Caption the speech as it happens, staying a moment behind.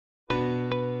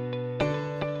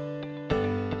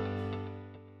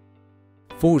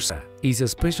FORSA is a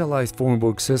specialized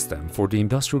formwork system for the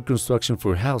industrial construction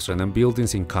for houses and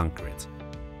buildings in concrete.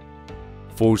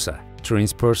 FORSA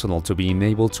trains personnel to be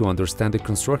enabled to understand the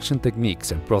construction techniques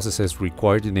and processes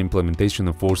required in the implementation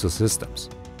of FORSA systems.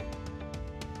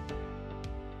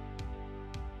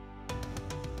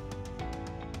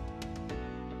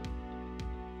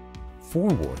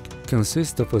 Formwork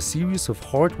consists of a series of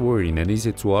hard-wearing and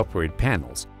easy-to-operate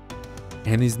panels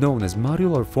and is known as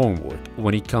modular formwork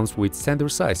when it comes with standard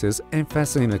sizes and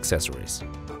fastening accessories.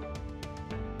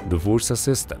 The FORSA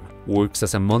system works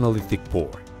as a monolithic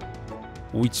pour,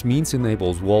 which means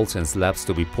enables walls and slabs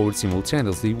to be poured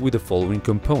simultaneously with the following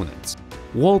components.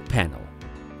 Wall panel,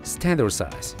 standard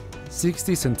size,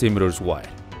 60 cm wide.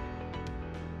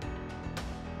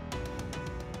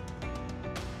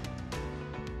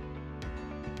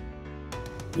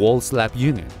 Wall slab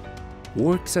unit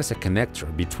works as a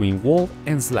connector between wall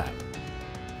and slab.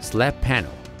 Slab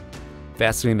panel,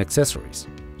 fastening accessories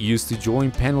used to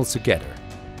join panels together.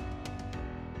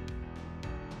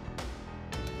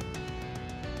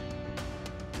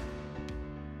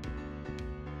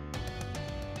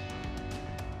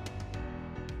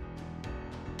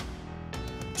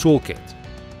 Toolkit,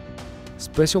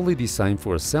 specially designed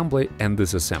for assembly and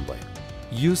disassembly,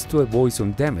 used to avoid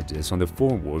some damages on the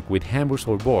formwork with hammers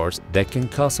or bars that can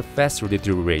cause a faster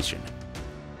deterioration.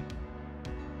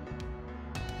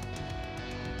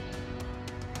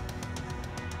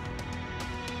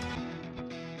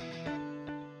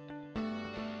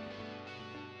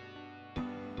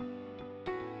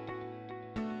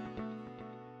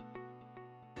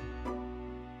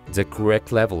 The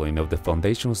correct leveling of the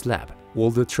foundation slab will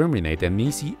determine an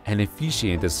easy and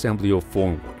efficient assembly of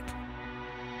formwork.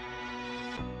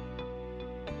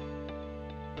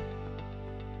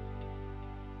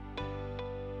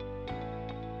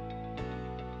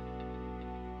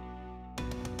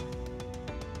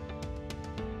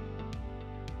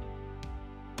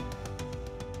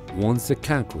 Once the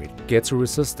concrete gets a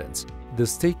resistance, the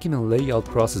staking and layout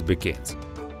process begins,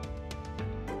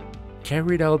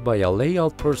 carried out by a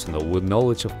layout personnel with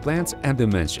knowledge of plans and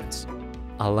dimensions.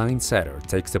 A line setter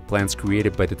takes the plans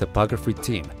created by the topography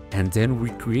team and then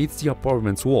recreates the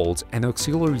apartment's walls and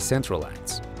auxiliary central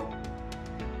lines.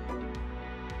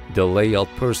 The layout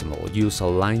personnel use a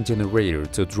line generator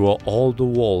to draw all the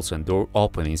walls and door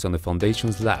openings on the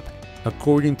foundation slab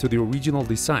according to the original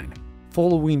design,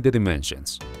 following the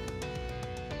dimensions.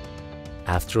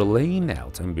 After laying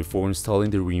out and before installing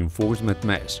the reinforcement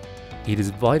mesh, it is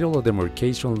vital the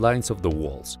demarcation lines of the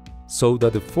walls so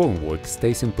that the formwork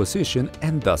stays in position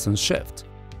and doesn't shift.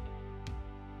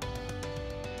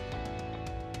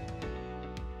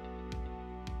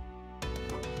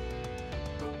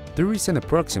 There is an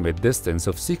approximate distance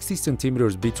of 60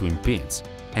 cm between pins,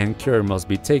 and care must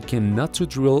be taken not to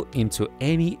drill into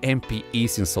any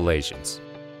MPE's installations.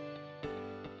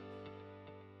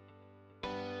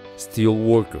 Steel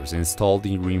workers install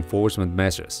the reinforcement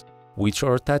meshes, which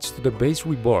are attached to the base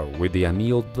rebar with the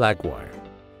annealed black wire.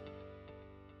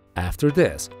 After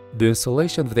this, the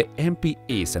installation of the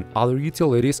MPEs and other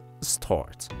utilities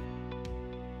starts.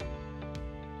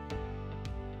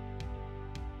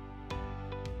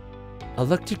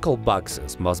 Electrical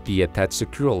boxes must be attached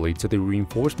securely to the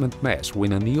reinforcement mesh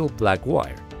with annealed black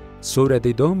wire so that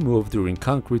they don't move during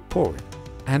concrete pouring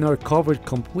and are covered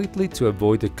completely to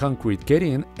avoid the concrete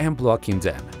getting in and blocking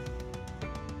them.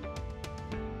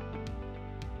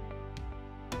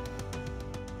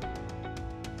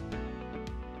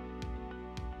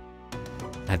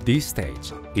 At this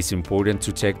stage, it's important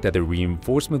to check that the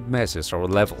reinforcement meshes are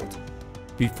leveled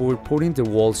before putting the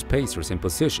wall spacers in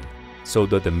position so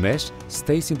that the mesh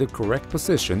stays in the correct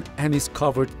position and is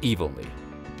covered evenly.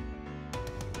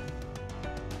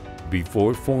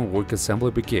 Before formwork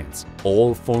assembly begins,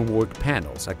 all formwork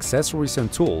panels, accessories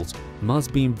and tools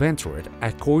must be inventoried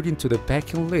according to the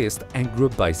packing list and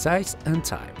grouped by size and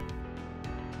type.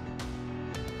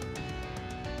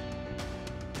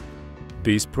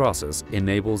 This process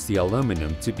enables the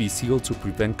aluminum to be sealed to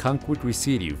prevent concrete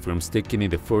residue from sticking in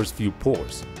the first few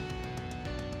pours.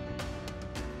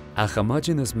 A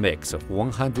homogeneous mix of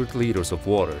 100 liters of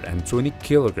water and 20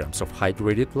 kilograms of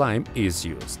hydrated lime is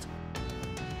used.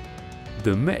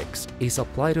 The mix is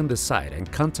applied on the side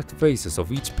and contact faces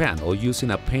of each panel using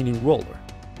a painting roller,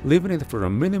 leaving it for a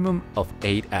minimum of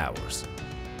 8 hours.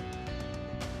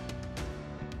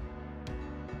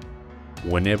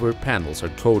 Whenever panels are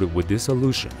coated with this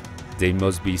solution, they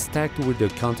must be stacked with their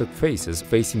contact faces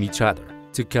facing each other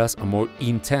to cause a more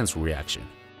intense reaction.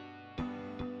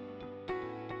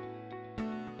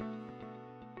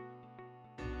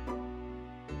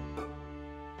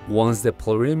 Once the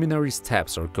preliminary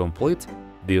steps are complete,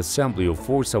 The assembly of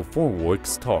FORSA formwork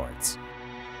starts.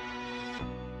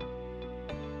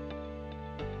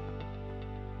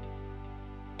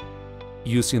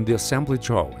 Using the assembly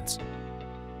drawings,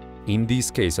 in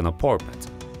this case an apartment,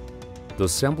 the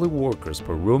assembly workers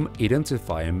per room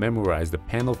identify and memorize the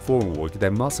panel formwork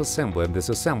that must assemble and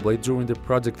disassemble during the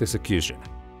project execution.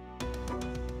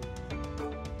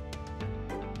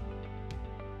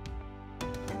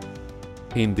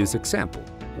 In this example,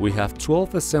 we have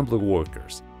 12 assembly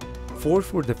workers, 4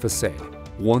 for the facade,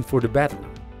 1 for the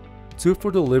bathroom, 2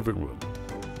 for the living room,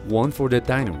 1 for the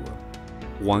dining room,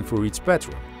 1 for each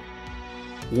bedroom,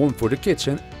 1 for the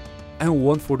kitchen, and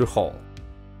 1 for the hall.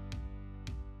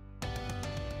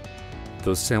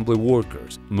 The assembly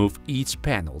workers move each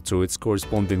panel to its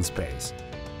corresponding space.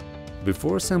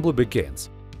 Before assembly begins,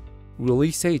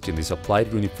 release agent is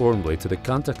applied uniformly to the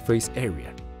contact face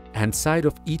area and side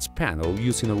of each panel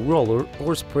using a roller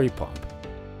or spray pump.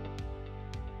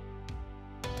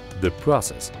 The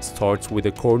process starts with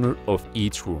the corner of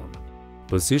each room,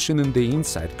 positioning the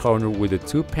inside corner with the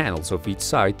 2 panels of each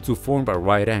side to form a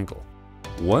right angle.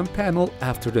 One panel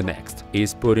after the next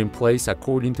is put in place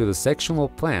according to the sectional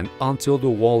plan until the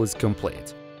wall is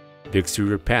complete. The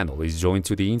exterior panel is joined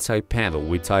to the inside panel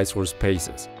with ties or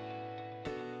spaces,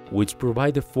 which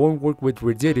provide the formwork with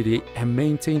rigidity and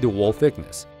maintain the wall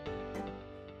thickness.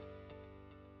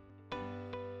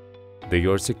 They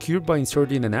are secured by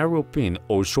inserting an arrow pin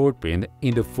or short pin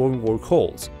in the formwork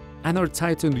holes and are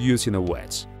tightened using a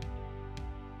wedge.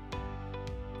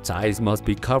 Ties must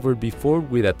be covered before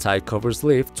with a tie cover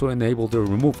sleeve to enable their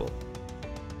removal.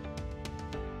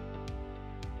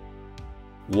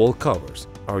 Wall covers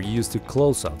are used to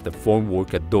close off the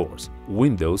formwork at doors,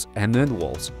 windows, and end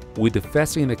walls with the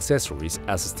fastening accessories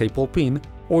as a staple pin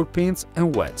or pins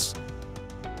and wedges.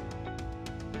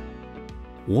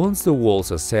 Once the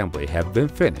walls assembly have been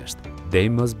finished, they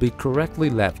must be correctly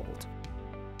leveled.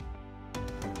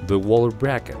 The wall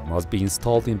bracket must be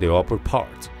installed in the upper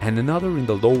part and another in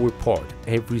the lower part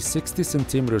every 60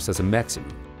 cm as a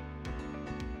maximum,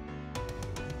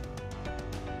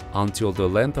 until the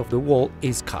length of the wall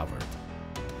is covered.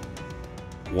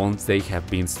 Once they have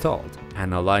been installed,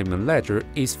 an alignment ladder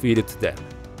is fitted to them.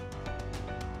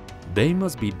 They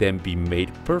must then be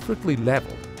made perfectly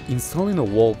level, installing a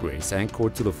wall brace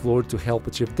anchored to the floor to help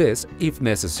achieve this if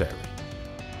necessary.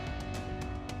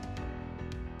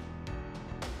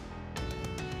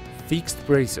 Fixed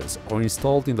braces are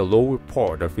installed in the lower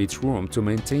part of each room to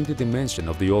maintain the dimension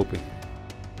of the opening.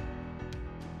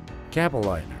 Cap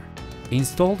aligner,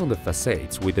 installed on the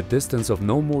facades with a distance of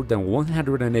no more than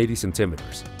 180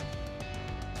 cm.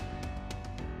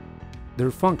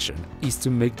 Their function is to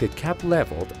make the cap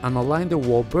leveled and align the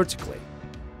wall vertically,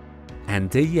 and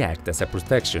they act as a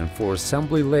protection for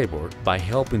assembly labor by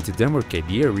helping to demarcate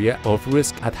the area of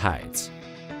risk at heights.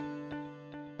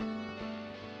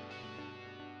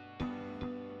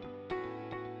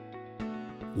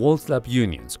 Wall slab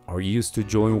unions are used to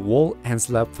join wall and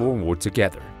slab formwork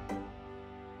together.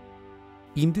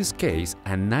 In this case,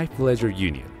 a knife ledger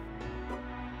union.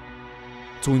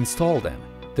 To install them,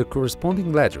 the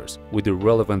corresponding ledgers with the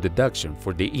relevant deduction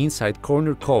for the inside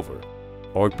corner cover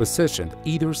are positioned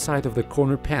either side of the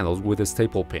corner panels with a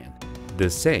staple pin. The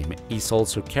same is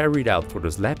also carried out for the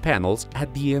slab panels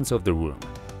at the ends of the room.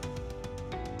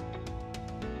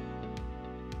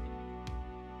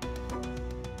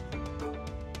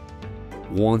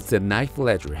 Once the knife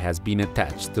ledger has been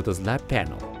attached to the slab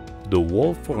panel, the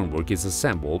wall formwork is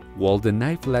assembled while the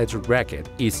knife ledger bracket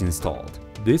is installed.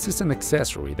 This is an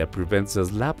accessory that prevents the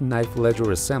slab knife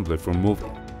ledger assembly from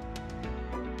moving,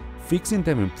 fixing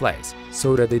them in place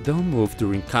so that they don't move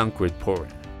during concrete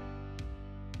pouring.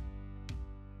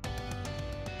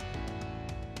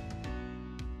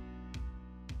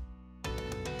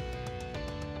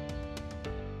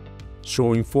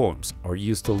 Shoring forms are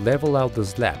used to level out the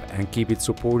slab and keep it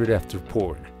supported after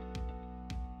pouring.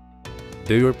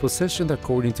 They are positioned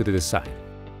according to the design,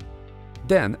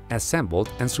 then assembled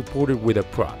and supported with a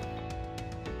prop.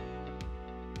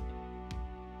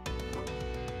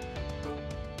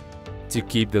 To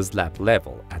keep the slab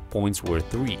level at points where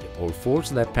 3 or 4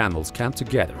 slab panels come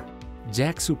together,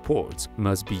 jack supports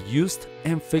must be used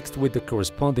and fixed with the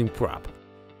corresponding prop.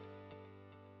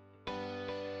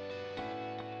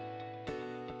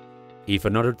 If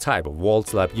another type of wall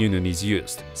slab union is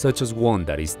used, such as one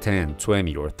that is 10,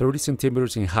 20 or 30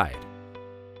 cm in height,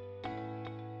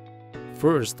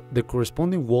 first, the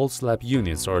corresponding wall slab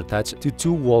unions are attached to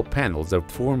 2 wall panels that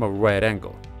form a right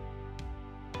angle.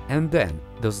 And then,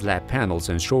 the slab panels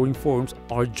and shoring forms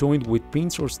are joined with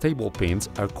pins or staple pins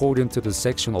according to the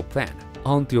sectional plan,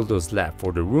 until the slab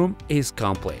for the room is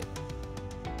complete.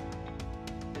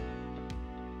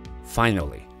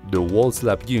 Finally, the wall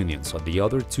slab unions on the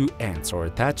other two ends are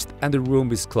attached and the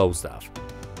room is closed off.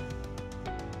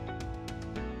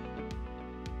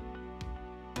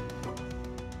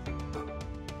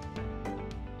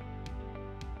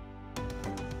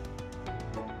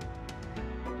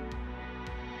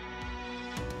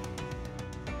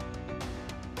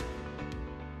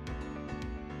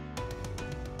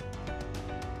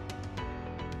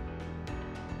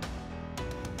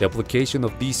 The application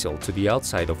of diesel to the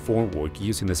outside of formwork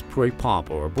using a spray pump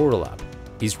or a burlap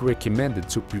is recommended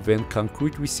to prevent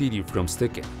concrete residue from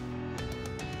sticking.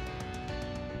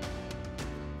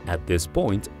 At this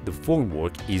point, the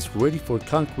formwork is ready for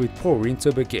concrete pouring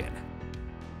to begin.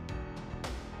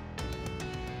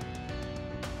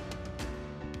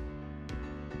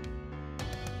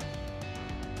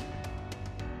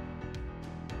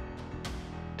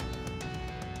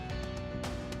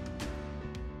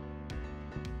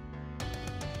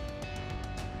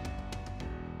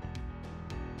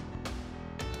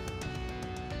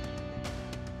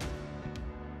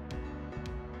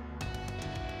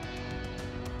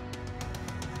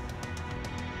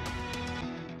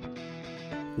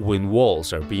 When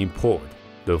walls are being poured,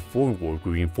 the formwork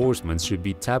reinforcements should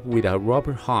be tapped with a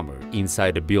rubber hammer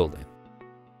inside the building.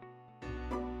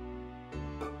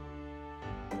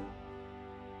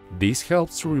 This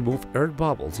helps to remove air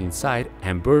bubbles inside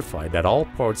and verify that all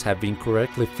parts have been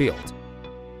correctly filled,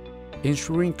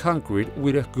 ensuring concrete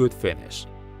with a good finish.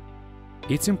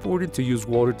 It's important to use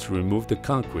water to remove the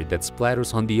concrete that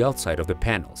splatters on the outside of the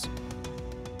panels.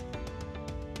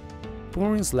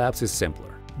 Pouring slabs is simpler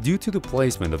due to the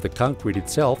placement of the concrete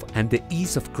itself and the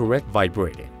ease of correct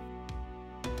vibrating.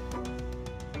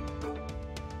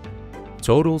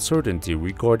 Total certainty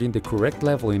regarding the correct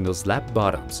leveling of slab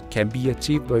bottoms can be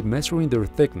achieved by measuring their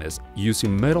thickness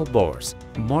using metal bars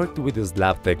marked with the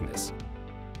slab thickness.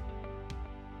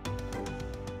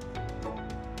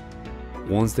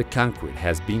 Once the concrete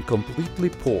has been completely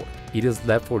poured, it is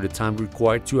left for the time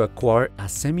required to acquire a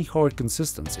semi-hard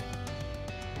consistency.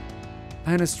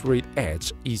 And a straight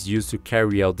edge is used to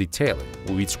carry out detailing,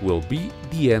 which will be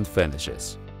the end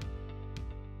finishes.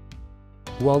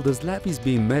 While the slab is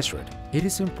being measured, it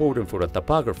is important for a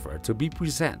topographer to be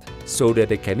present so that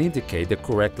they can indicate the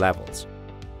correct levels.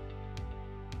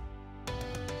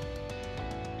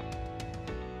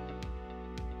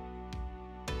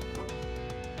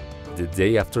 The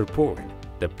day after pouring,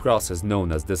 the process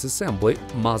known as disassembly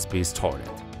must be started.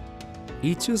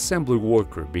 Each assembly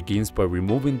worker begins by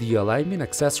removing the alignment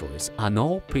accessories and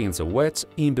all pins and wedges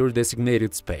in their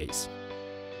designated space.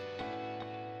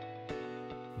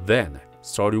 Then,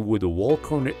 starting with the wall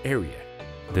corner area,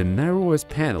 the narrowest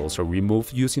panels are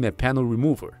removed using a panel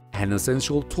remover, an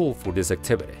essential tool for this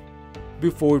activity,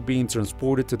 before being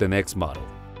transported to the next model.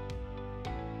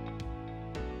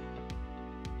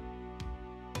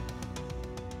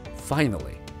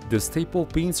 Finally, the staple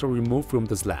pins are removed from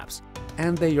the slabs,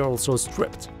 and they are also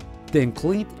stripped, then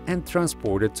cleaned and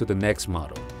transported to the next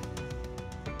model,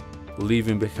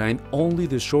 leaving behind only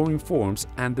the shoring forms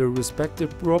and their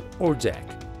respective prop or jack.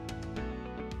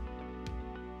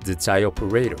 The tie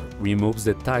operator removes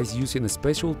the ties using a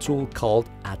special tool called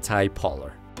a tie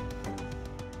puller,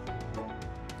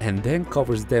 and then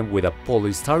covers them with a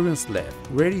polystyrene sleeve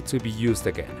ready to be used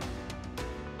again.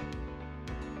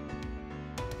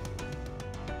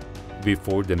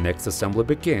 Before the next assembly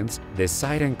begins, the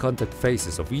side and contact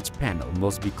faces of each panel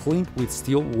must be cleaned with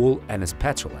steel wool and a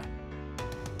spatula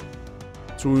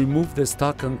to remove the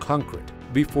stock on concrete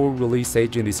before release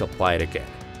agent is applied again.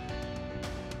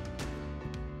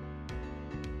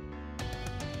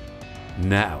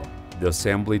 Now, the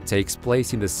assembly takes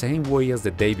place in the same way as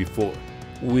the day before,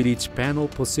 with each panel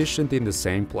positioned in the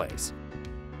same place.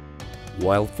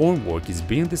 While formwork is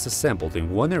being disassembled in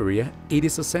one area, it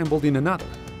is assembled in another.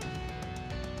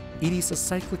 It is a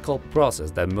cyclical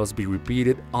process that must be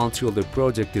repeated until the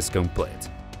project is complete.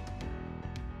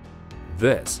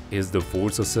 This is the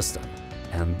FORSA system,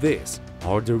 and these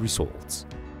are the results.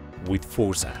 With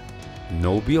FORSA,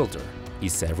 no builder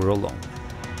is ever alone.